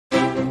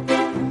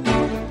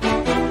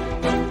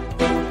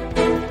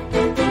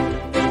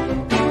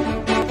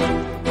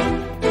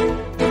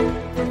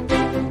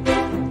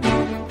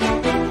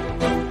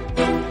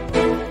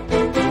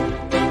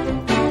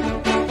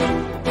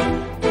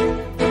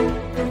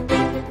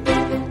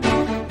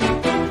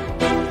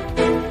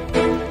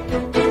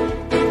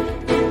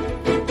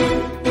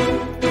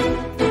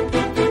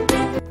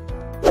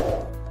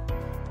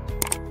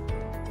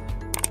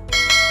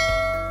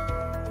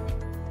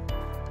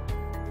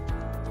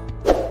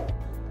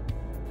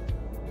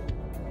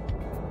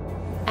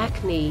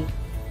Acne.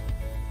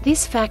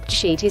 This fact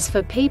sheet is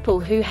for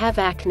people who have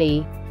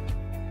acne.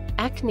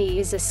 Acne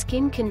is a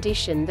skin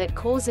condition that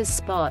causes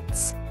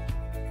spots.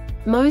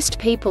 Most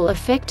people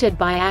affected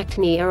by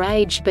acne are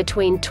aged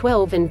between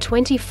 12 and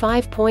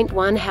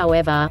 25.1.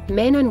 However,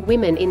 men and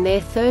women in their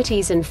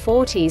 30s and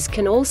 40s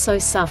can also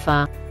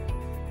suffer.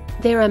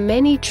 There are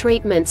many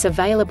treatments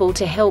available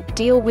to help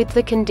deal with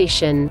the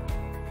condition.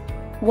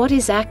 What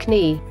is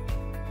acne?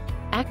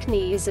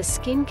 Acne is a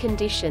skin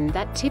condition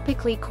that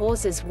typically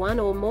causes one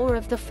or more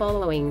of the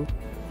following: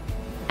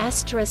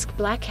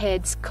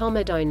 blackheads,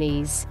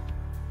 comedones,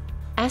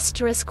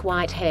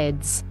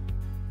 whiteheads,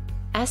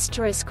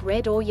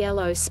 red or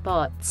yellow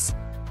spots,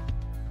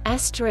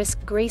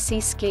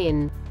 greasy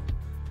skin,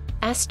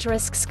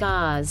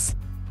 scars.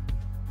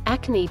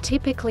 Acne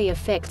typically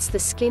affects the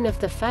skin of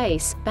the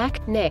face,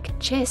 back, neck,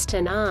 chest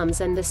and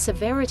arms, and the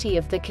severity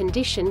of the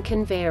condition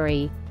can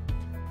vary.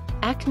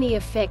 Acne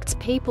affects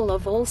people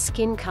of all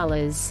skin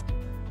colors.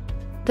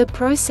 The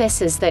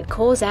processes that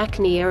cause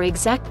acne are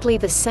exactly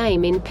the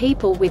same in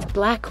people with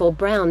black or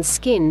brown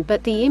skin,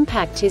 but the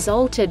impact is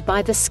altered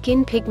by the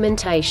skin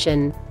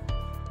pigmentation.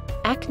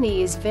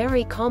 Acne is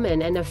very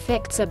common and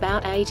affects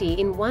about 80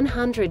 in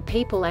 100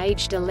 people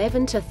aged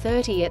 11 to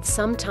 30 at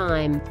some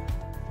time.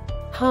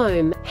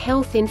 Home,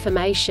 health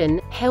information,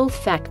 health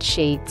fact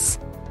sheets.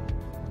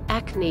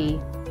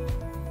 Acne.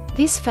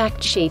 This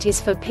fact sheet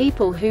is for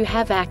people who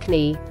have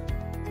acne.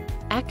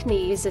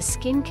 Acne is a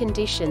skin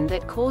condition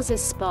that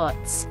causes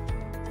spots.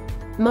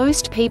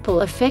 Most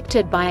people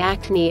affected by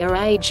acne are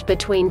aged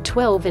between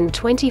 12 and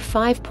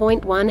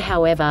 25.1.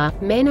 However,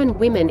 men and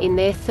women in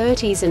their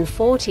 30s and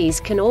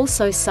 40s can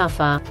also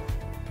suffer.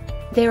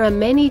 There are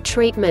many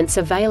treatments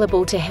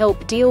available to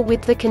help deal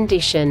with the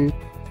condition.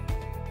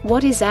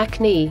 What is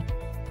acne?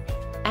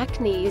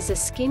 Acne is a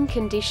skin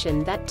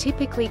condition that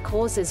typically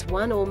causes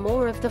one or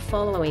more of the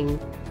following: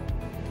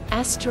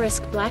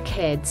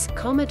 blackheads,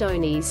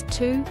 comedones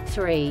 2,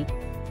 3,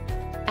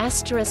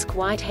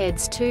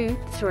 whiteheads 2,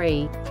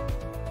 3,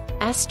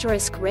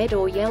 red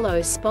or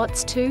yellow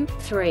spots 2,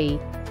 3,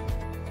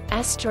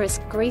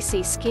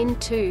 greasy skin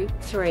 2,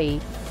 3,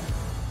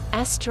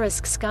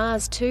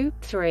 scars 2,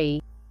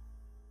 3.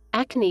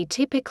 Acne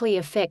typically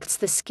affects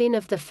the skin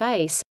of the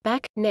face,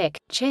 back, neck,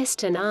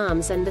 chest and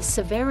arms, and the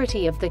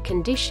severity of the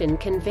condition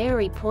can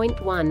vary.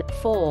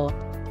 4.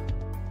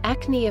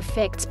 Acne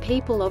affects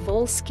people of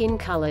all skin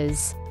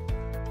colors.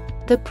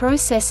 The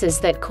processes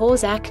that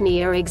cause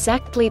acne are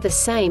exactly the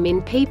same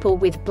in people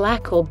with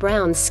black or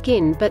brown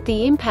skin, but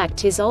the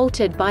impact is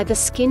altered by the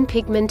skin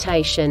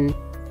pigmentation.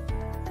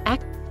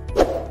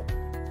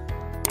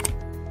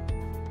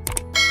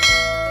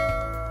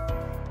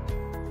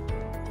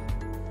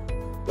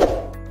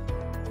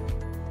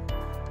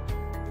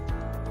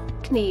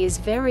 Acne is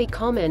very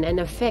common and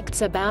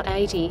affects about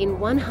 80 in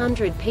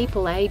 100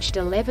 people aged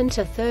 11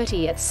 to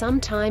 30 at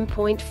some time.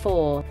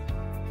 4.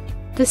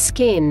 The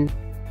skin.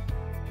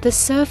 The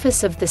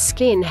surface of the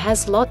skin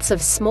has lots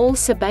of small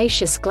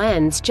sebaceous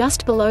glands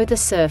just below the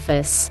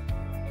surface.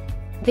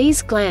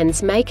 These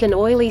glands make an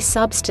oily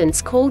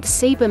substance called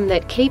sebum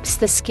that keeps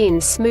the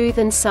skin smooth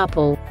and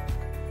supple.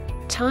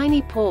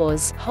 Tiny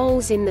pores,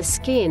 holes in the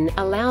skin,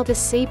 allow the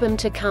sebum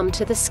to come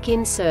to the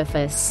skin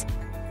surface.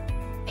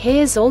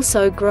 Hairs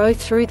also grow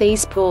through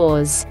these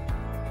pores.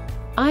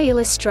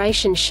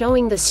 Illustration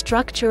showing the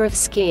structure of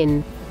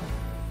skin.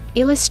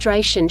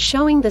 Illustration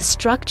showing the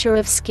structure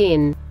of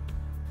skin.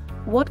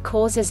 What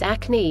causes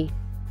acne?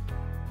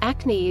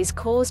 Acne is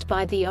caused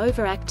by the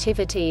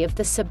overactivity of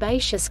the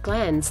sebaceous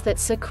glands that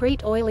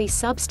secrete oily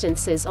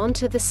substances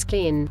onto the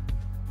skin.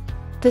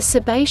 The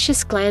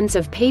sebaceous glands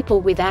of people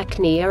with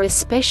acne are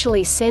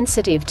especially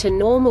sensitive to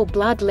normal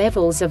blood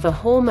levels of a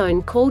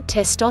hormone called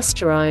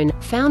testosterone,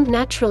 found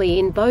naturally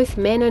in both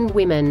men and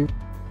women.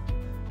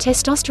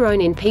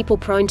 Testosterone in people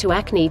prone to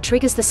acne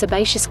triggers the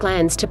sebaceous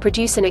glands to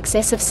produce an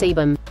excess of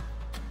sebum.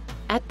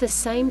 At the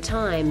same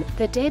time,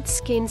 the dead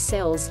skin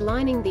cells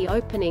lining the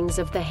openings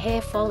of the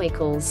hair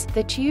follicles,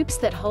 the tubes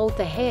that hold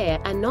the hair,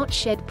 are not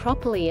shed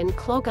properly and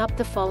clog up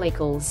the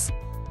follicles.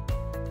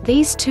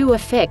 These two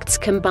effects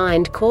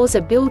combined cause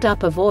a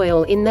buildup of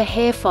oil in the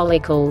hair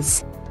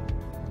follicles.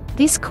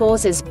 This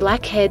causes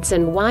blackheads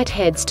and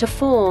whiteheads to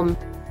form.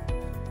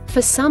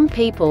 For some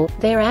people,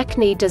 their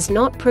acne does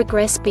not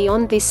progress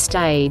beyond this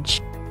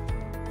stage.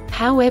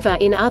 However,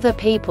 in other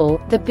people,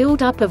 the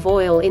buildup of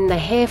oil in the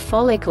hair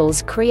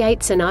follicles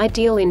creates an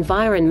ideal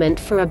environment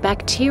for a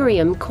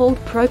bacterium called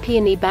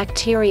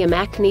Propionibacterium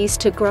acnes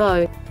to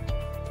grow.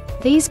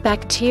 These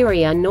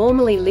bacteria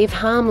normally live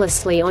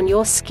harmlessly on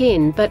your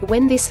skin, but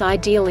when this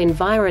ideal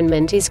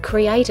environment is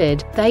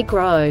created, they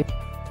grow.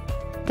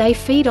 They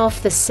feed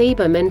off the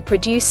sebum and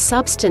produce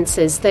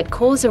substances that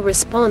cause a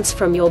response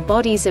from your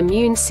body's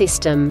immune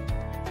system.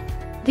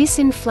 This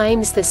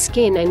inflames the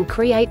skin and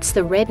creates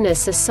the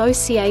redness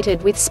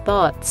associated with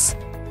spots.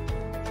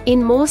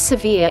 In more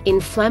severe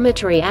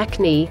inflammatory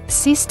acne,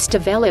 cysts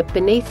develop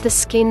beneath the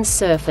skin's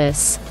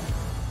surface.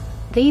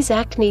 These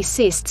acne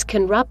cysts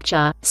can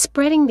rupture,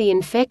 spreading the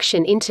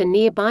infection into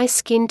nearby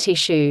skin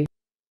tissue.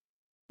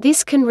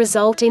 This can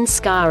result in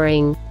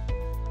scarring.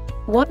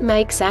 What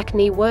makes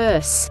acne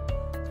worse?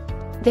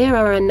 There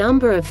are a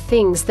number of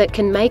things that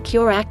can make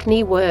your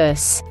acne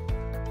worse.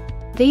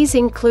 These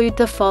include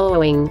the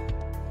following.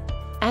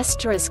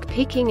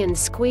 Picking and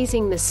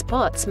squeezing the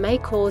spots may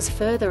cause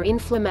further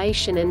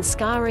inflammation and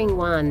scarring.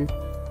 1.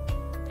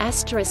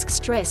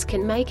 Stress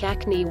can make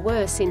acne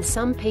worse in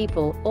some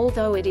people,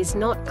 although it is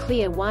not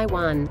clear why.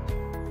 1.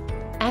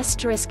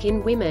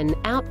 In women,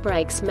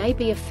 outbreaks may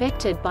be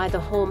affected by the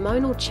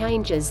hormonal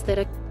changes that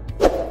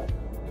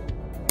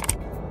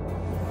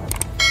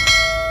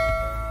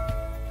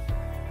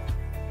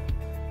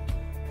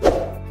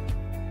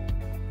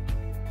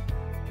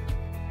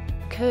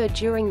occur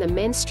during the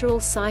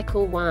menstrual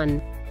cycle.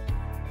 1.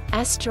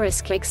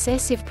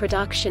 Excessive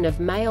production of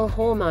male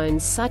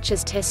hormones such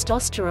as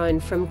testosterone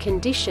from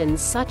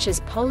conditions such as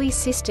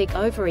polycystic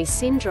ovary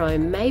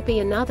syndrome may be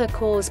another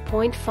cause.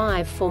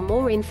 5. For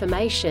more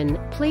information,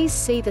 please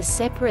see the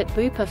separate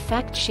Bupa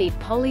fact sheet.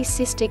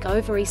 Polycystic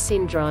ovary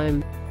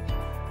syndrome.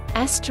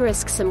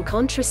 Some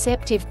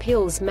contraceptive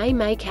pills may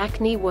make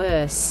acne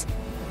worse.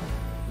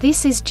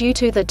 This is due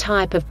to the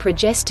type of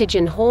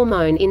progestogen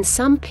hormone in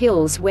some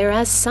pills,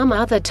 whereas some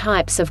other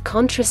types of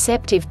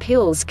contraceptive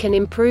pills can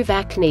improve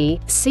acne.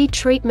 See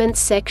treatment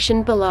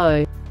section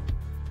below.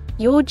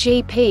 Your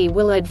GP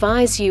will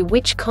advise you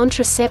which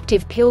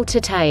contraceptive pill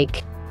to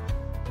take.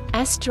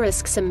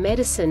 Some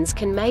medicines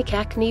can make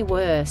acne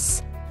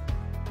worse.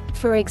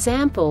 For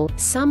example,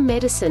 some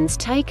medicines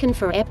taken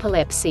for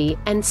epilepsy,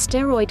 and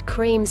steroid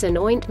creams and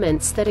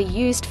ointments that are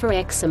used for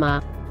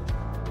eczema.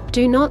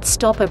 Do not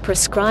stop a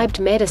prescribed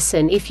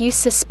medicine if you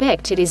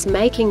suspect it is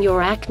making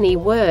your acne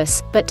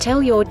worse, but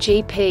tell your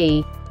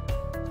GP.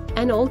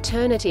 An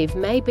alternative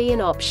may be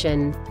an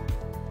option.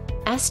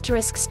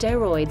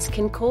 Steroids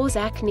can cause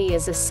acne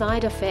as a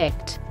side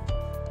effect.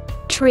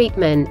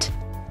 Treatment.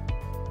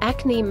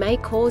 Acne may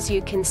cause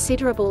you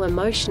considerable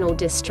emotional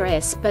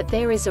distress, but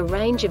there is a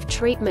range of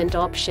treatment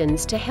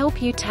options to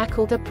help you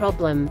tackle the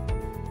problem.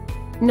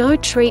 No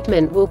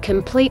treatment will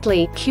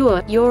completely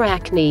cure your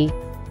acne.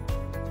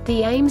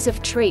 The aims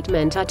of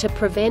treatment are to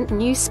prevent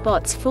new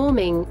spots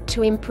forming,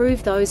 to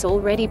improve those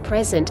already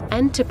present,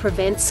 and to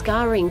prevent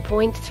scarring.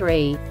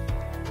 3.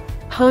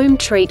 Home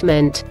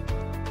treatment.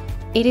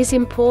 It is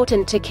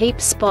important to keep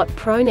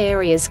spot-prone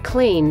areas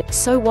clean,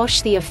 so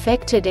wash the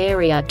affected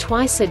area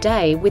twice a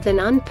day with an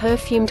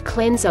unperfumed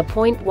cleanser.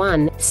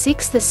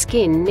 6. The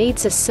skin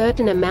needs a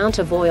certain amount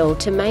of oil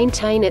to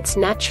maintain its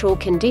natural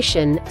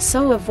condition,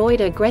 so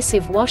avoid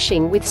aggressive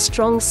washing with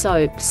strong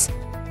soaps.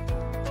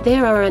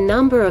 There are a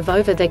number of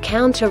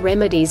over-the-counter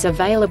remedies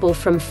available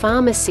from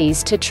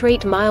pharmacies to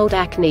treat mild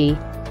acne.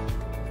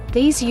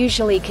 These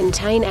usually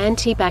contain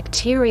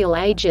antibacterial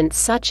agents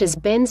such as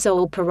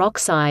benzoyl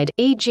peroxide,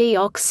 e.g.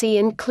 Oxy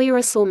and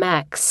Clearasil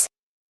Max.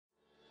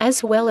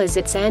 As well as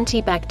its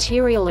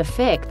antibacterial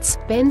effects,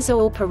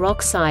 benzoyl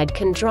peroxide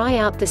can dry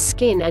out the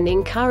skin and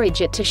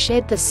encourage it to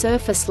shed the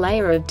surface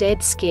layer of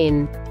dead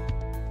skin.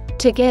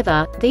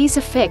 Together, these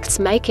effects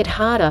make it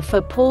harder for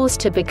pores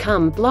to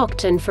become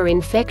blocked and for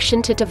infection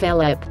to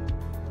develop.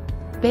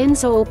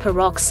 Benzoyl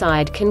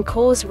peroxide can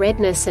cause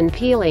redness and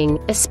peeling,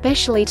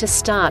 especially to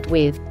start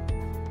with.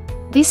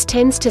 This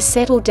tends to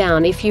settle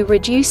down if you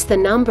reduce the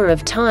number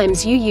of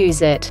times you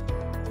use it.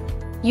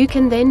 You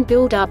can then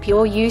build up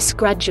your use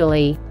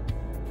gradually.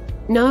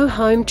 No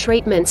home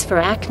treatments for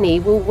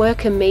acne will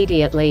work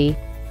immediately.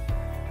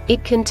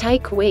 It can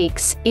take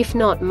weeks, if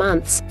not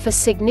months, for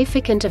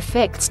significant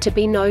effects to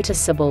be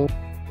noticeable.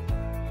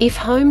 If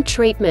home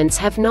treatments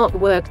have not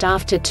worked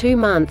after 2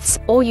 months,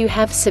 or you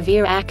have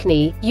severe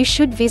acne, you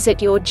should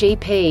visit your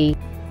GP.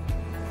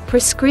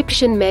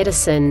 Prescription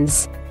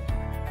medicines.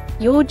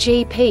 Your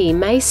GP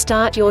may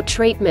start your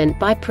treatment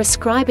by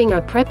prescribing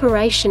a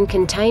preparation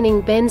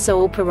containing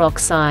benzoyl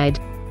peroxide.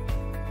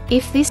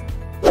 If this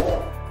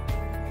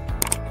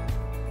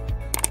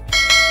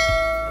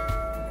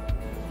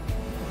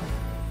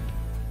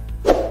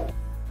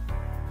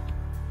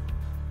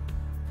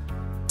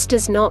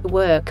does not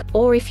work,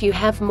 or if you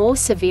have more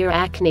severe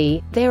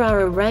acne, there are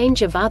a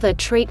range of other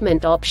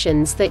treatment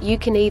options that you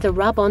can either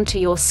rub onto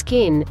your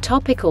skin,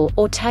 topical,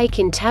 or take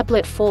in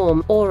tablet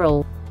form,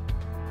 oral.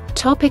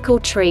 Topical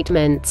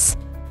treatments.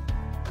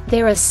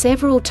 There are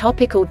several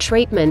topical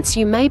treatments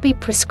you may be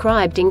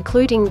prescribed,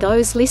 including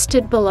those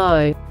listed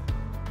below.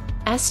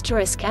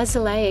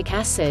 Azelaic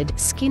acid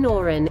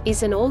Skinorin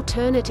is an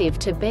alternative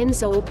to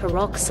benzoyl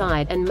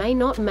peroxide and may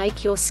not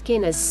make your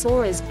skin as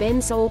sore as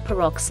benzoyl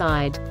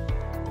peroxide.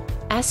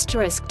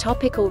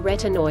 Topical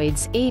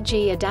retinoids,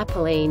 e.g.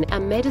 adapalene, are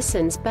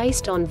medicines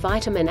based on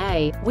vitamin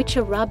A, which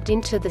are rubbed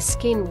into the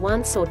skin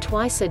once or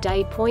twice a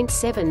day.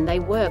 7. They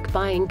work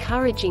by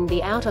encouraging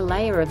the outer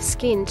layer of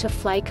skin to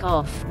flake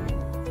off.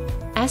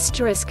 A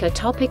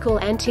topical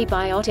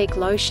antibiotic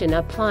lotion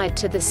applied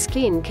to the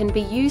skin can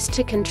be used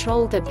to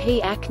control the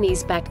P.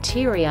 acnes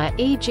bacteria,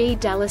 e.g.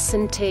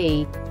 Dalicin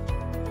T.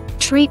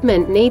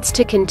 Treatment needs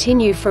to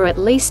continue for at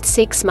least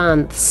 6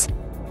 months.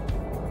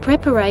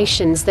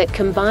 Preparations that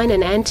combine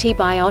an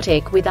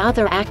antibiotic with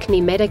other acne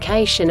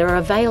medication are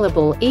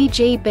available,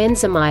 e.g.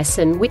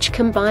 benzomycin, which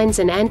combines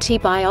an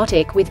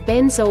antibiotic with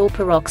benzoyl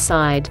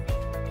peroxide.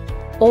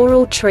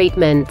 Oral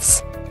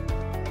treatments.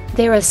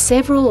 There are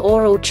several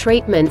oral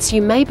treatments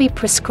you may be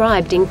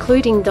prescribed,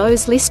 including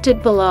those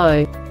listed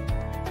below.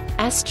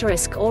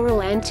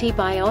 Oral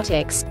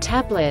antibiotics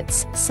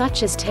tablets,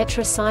 such as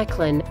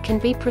tetracycline, can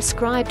be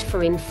prescribed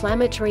for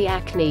inflammatory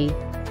acne.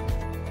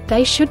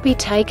 They should be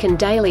taken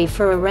daily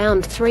for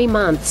around 3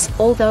 months,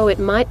 although it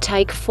might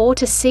take 4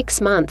 to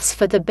 6 months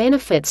for the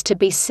benefits to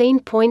be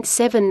seen.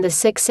 7 The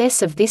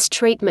success of this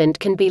treatment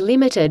can be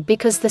limited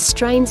because the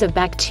strains of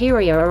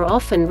bacteria are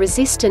often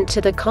resistant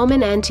to the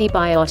common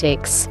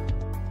antibiotics.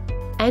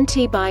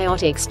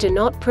 Antibiotics do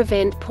not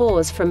prevent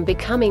pores from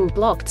becoming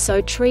blocked, so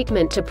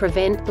treatment to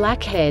prevent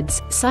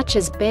blackheads, such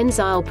as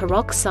benzoyl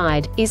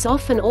peroxide, is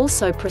often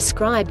also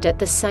prescribed at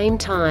the same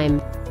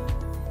time.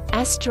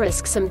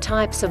 Some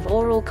types of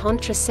oral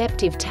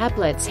contraceptive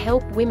tablets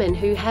help women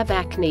who have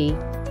acne.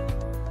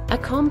 A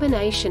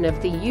combination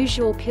of the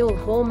usual pill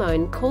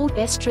hormone called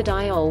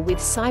estradiol with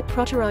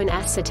cyproterone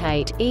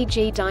acetate,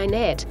 e.g.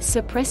 Dinet,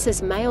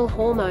 suppresses male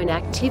hormone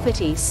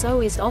activity,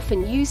 so is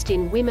often used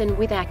in women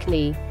with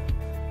acne.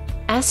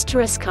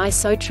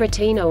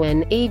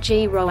 Isotretinoin,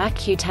 e.g.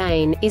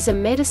 Roaccutane, is a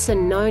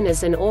medicine known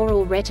as an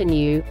oral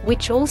retinue,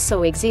 which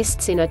also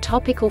exists in a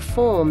topical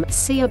form,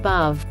 see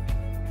above.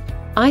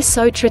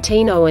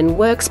 Isotretinoin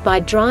works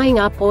by drying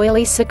up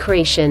oily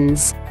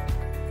secretions.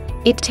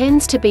 It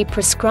tends to be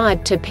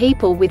prescribed to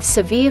people with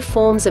severe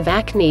forms of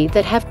acne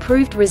that have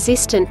proved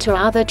resistant to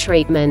other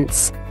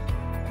treatments.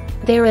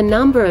 There are a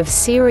number of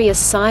serious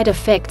side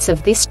effects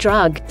of this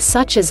drug,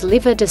 such as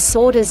liver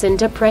disorders and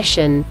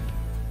depression.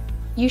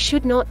 You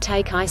should not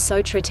take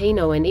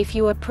isotretinoin if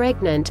you are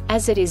pregnant,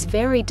 as it is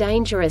very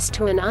dangerous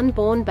to an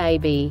unborn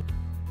baby.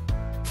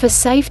 For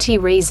safety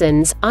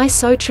reasons,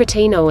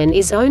 isotretinoin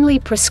is only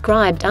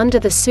prescribed under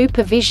the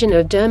supervision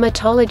of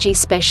dermatology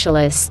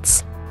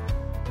specialists.